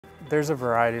There's a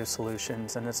variety of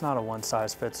solutions, and it's not a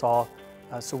one-size-fits-all.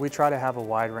 So we try to have a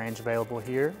wide range available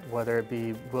here, whether it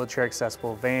be wheelchair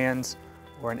accessible vans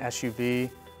or an SUV.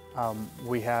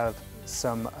 We have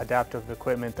some adaptive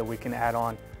equipment that we can add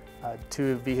on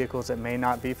to vehicles that may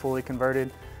not be fully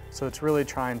converted. So it's really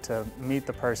trying to meet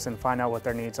the person, find out what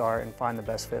their needs are, and find the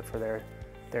best fit for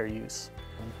their use.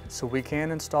 So we can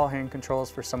install hand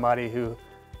controls for somebody who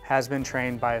has been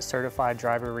trained by a certified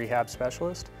driver rehab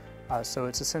specialist. So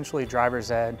it's essentially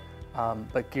driver's ed,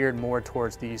 but geared more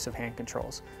towards the use of hand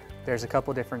controls. There's a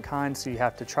couple different kinds, so you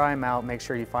have to try them out, make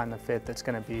sure you find the fit that's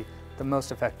going to be the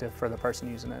most effective for the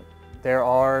person using it. There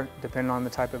are, depending on the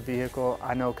type of vehicle,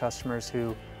 I know customers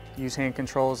who use hand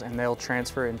controls and they'll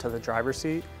transfer it into the driver's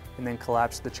seat and then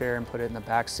collapse the chair and put it in the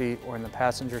back seat or in the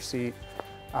passenger seat.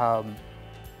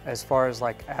 As far as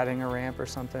like adding a ramp or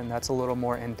something, that's a little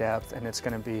more in depth, and it's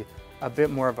going to be a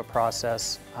bit more of a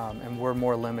process, and we're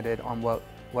more limited on what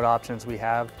options we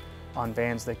have on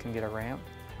vans that can get a ramp.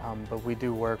 But we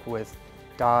do work with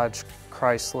Dodge,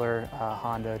 Chrysler,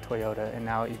 Honda, Toyota, and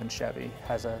now even Chevy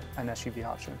has an SUV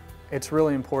option. It's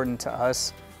really important to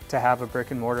us to have a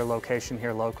brick and mortar location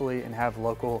here locally and have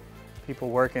local people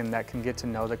working that can get to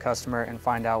know the customer and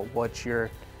find out what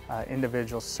your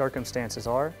individual circumstances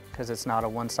are, because it's not a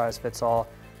one-size-fits-all.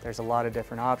 There's a lot of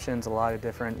different options, a lot of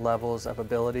different levels of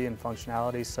ability and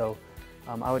functionality, so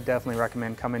I would definitely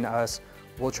recommend coming to us.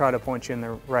 We'll try to point you in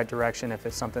the right direction if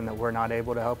it's something that we're not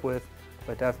able to help with,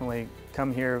 but definitely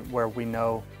come here where we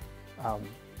know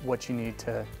what you need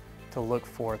to look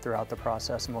for throughout the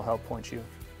process, and we'll help point you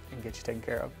and get you taken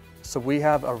care of. So we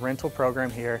have a rental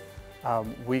program here.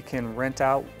 We can rent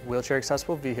out wheelchair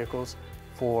accessible vehicles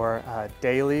for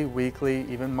daily, weekly,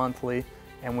 even monthly,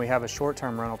 and we have a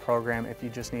short-term rental program if you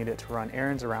just need it to run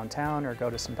errands around town or go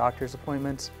to some doctor's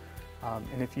appointments.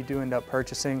 And if you do end up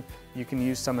purchasing, you can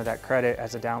use some of that credit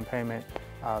as a down payment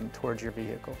towards your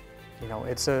vehicle. You know,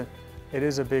 it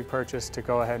is a big purchase to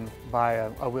go ahead and buy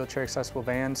a wheelchair accessible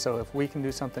van, so if we can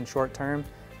do something short-term,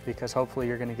 because hopefully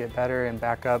you're going to get better and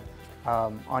back up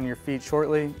on your feet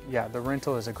shortly, yeah, the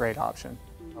rental is a great option.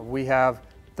 We have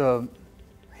the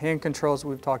hand controls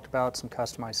we've talked about, some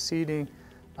customized seating.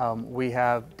 We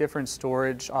have different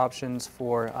storage options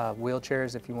for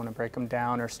wheelchairs if you want to break them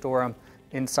down or store them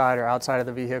inside or outside of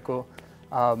the vehicle.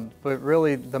 But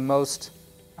really the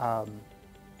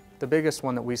biggest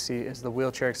one that we see is the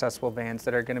wheelchair accessible vans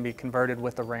that are going to be converted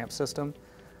with the ramp system.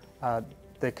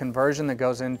 The conversion that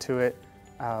goes into it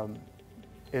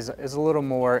is a little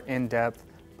more in depth,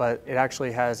 but it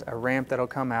actually has a ramp that'll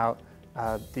come out.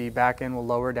 The back end will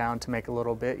lower down to make it a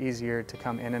little bit easier to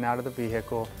come in and out of the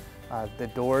vehicle. The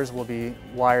doors will be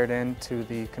wired into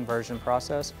the conversion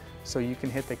process, so you can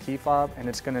hit the key fob and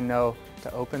it's going to know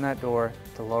to open that door,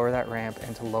 to lower that ramp,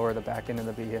 and to lower the back end of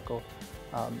the vehicle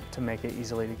to make it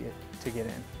easily to get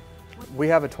in. We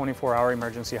have a 24-hour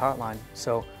emergency hotline,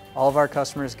 so all of our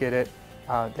customers get it.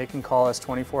 They can call us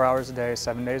 24 hours a day,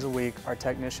 7 days a week. Our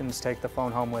technicians take the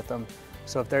phone home with them.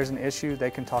 So if there's an issue, they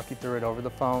can talk you through it over the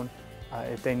phone.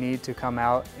 If they need to come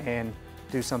out and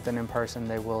do something in person,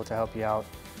 they will to help you out.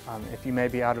 If you may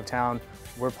be out of town,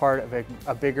 we're part of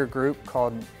a bigger group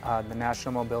called the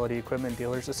National Mobility Equipment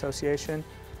Dealers Association.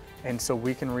 And so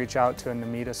we can reach out to a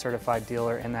NMETA certified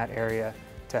dealer in that area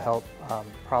to help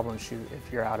troubleshoot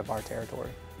if you're out of our territory.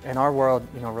 In our world,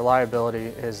 you know, reliability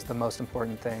is the most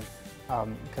important thing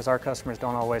because our customers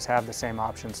don't always have the same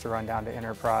options to run down to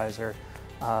Enterprise or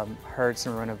Hertz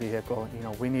and rent a vehicle. You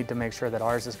know, we need to make sure that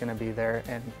ours is going to be there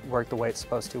and work the way it's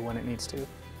supposed to when it needs to.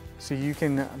 So you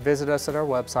can visit us at our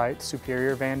website,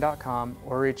 superiorvan.com,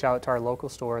 or reach out to our local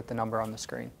store at the number on the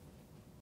screen.